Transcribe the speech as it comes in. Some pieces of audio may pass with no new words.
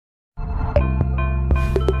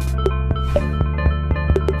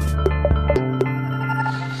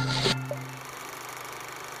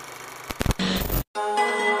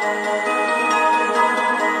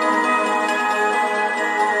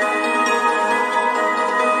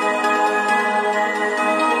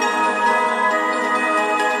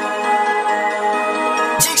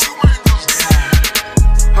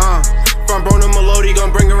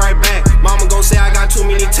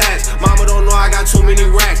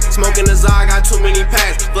Smoking the Zah, I got too many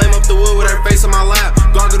packs. Flame up the wood with her face on my lap.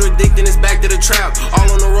 Gargle the dick, then it's back to the trap.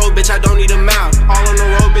 All on the road, bitch, I don't need a mouth. All on the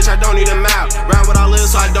road, bitch, I don't need a mouth. Round what I live,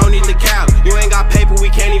 so I don't need the cap. You ain't got paper,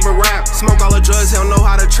 we can't even rap. Smoke all the drugs, hell know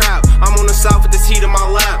how to trap. I'm on the south with this heat in my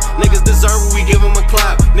lap. Niggas deserve it, we give them a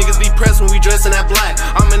clap. Niggas be pressed when we dress in that black.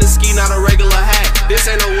 I'm in a ski, not a regular hat. This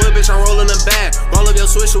ain't no wood, bitch, I'm rolling a bag. Roll up your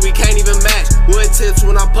swisher, we can't even match. Wood tips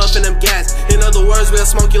when I'm puffing them gas. In other words, we'll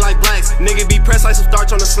smoke you like blacks. Nigga be pressed like some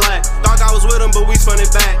starch on the slack. Thought I was with him, but we spun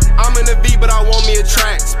it back. I'm in the V, but I want me a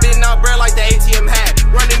track. Spitting out bread like the ATM hat.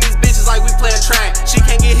 Running these bitches like we playing track. She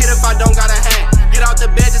can't get hit if I don't got a hat. Get out the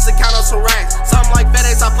bed just to count on some racks. Something like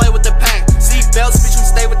FedEx, I play with the pack. Seat belts, bitch, we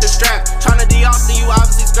stay with the strap. Tryna de-off, then you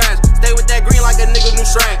obviously scratch. Stay with that green like a nigga new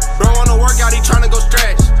track. Bro on the workout, he tryna go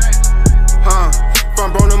stretch.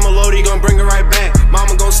 From bro to Melody, gon' bring it right back.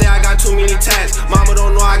 Mama gon' say I got too many tats. Mama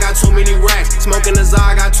don't know I got too many racks. Smoking the Zah,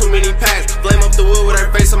 I got too many packs. Flame up the wood with her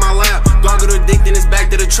face on my lap. Gargle the dick, then it's back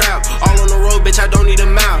to the trap. All on the road, bitch, I don't need a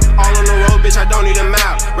mouth. All on the road, bitch, I don't need a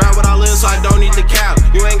mouth. Round what I live, so I don't need the cap.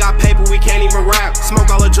 You ain't got paper, we can't even rap. Smoke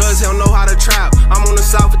all the drugs, hell know how to trap. I'm on the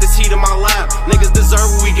south with this heat in my lap. Niggas deserve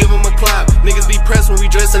it, we give them a clap. Niggas be pressed when we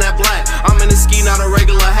dress in that black. I'm in a ski, not a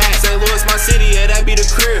regular hat. St. Louis, my city, yeah, that be the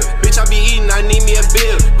crib. Bitch, I be eating, I need me a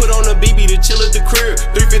bill. Put on a BB to chill at the crib.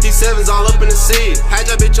 357s all up in the seat. Had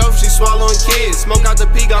that bitch over, she swallowing kids. Smoke out the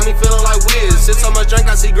P, got me feeling like Wiz. Sit so much drink,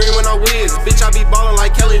 I see green when I whiz. Bitch, I be ballin'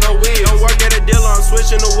 like Kelly, no wig. Don't work at a dealer, I'm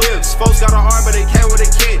switching the whips. Folks got a heart, but they came with a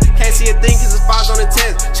kid. Can't see a thing, cause it's 5s on the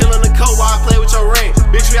 10th. Chill in the coat while I play with your ring.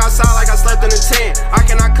 Bitch, we outside like I slept in a tent. I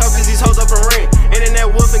cannot cuff cause these hoes up and ring.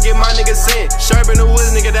 Internet wolf and get my nigga sent. Sherb in the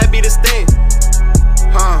woods, nigga, that be the stink.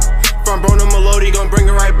 From bro to Melody, gon' bring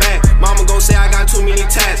it right back. Mama gon' say I got too many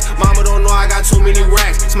tats. Mama don't know I got too many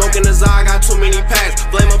racks. Smoking the Zah, I got too many packs.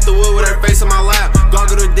 Flame up the wood with her face on my lap.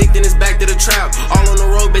 Gargle the dick, then it's back to the trap. All on the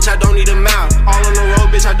road, bitch, I don't need a mouth. All on the road,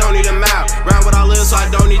 bitch, I don't need a mouth. Round what I live, so I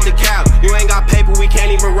don't need the cap. You ain't got paper, we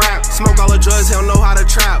can't even rap. Smoke all the drugs, hell know how to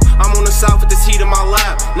trap.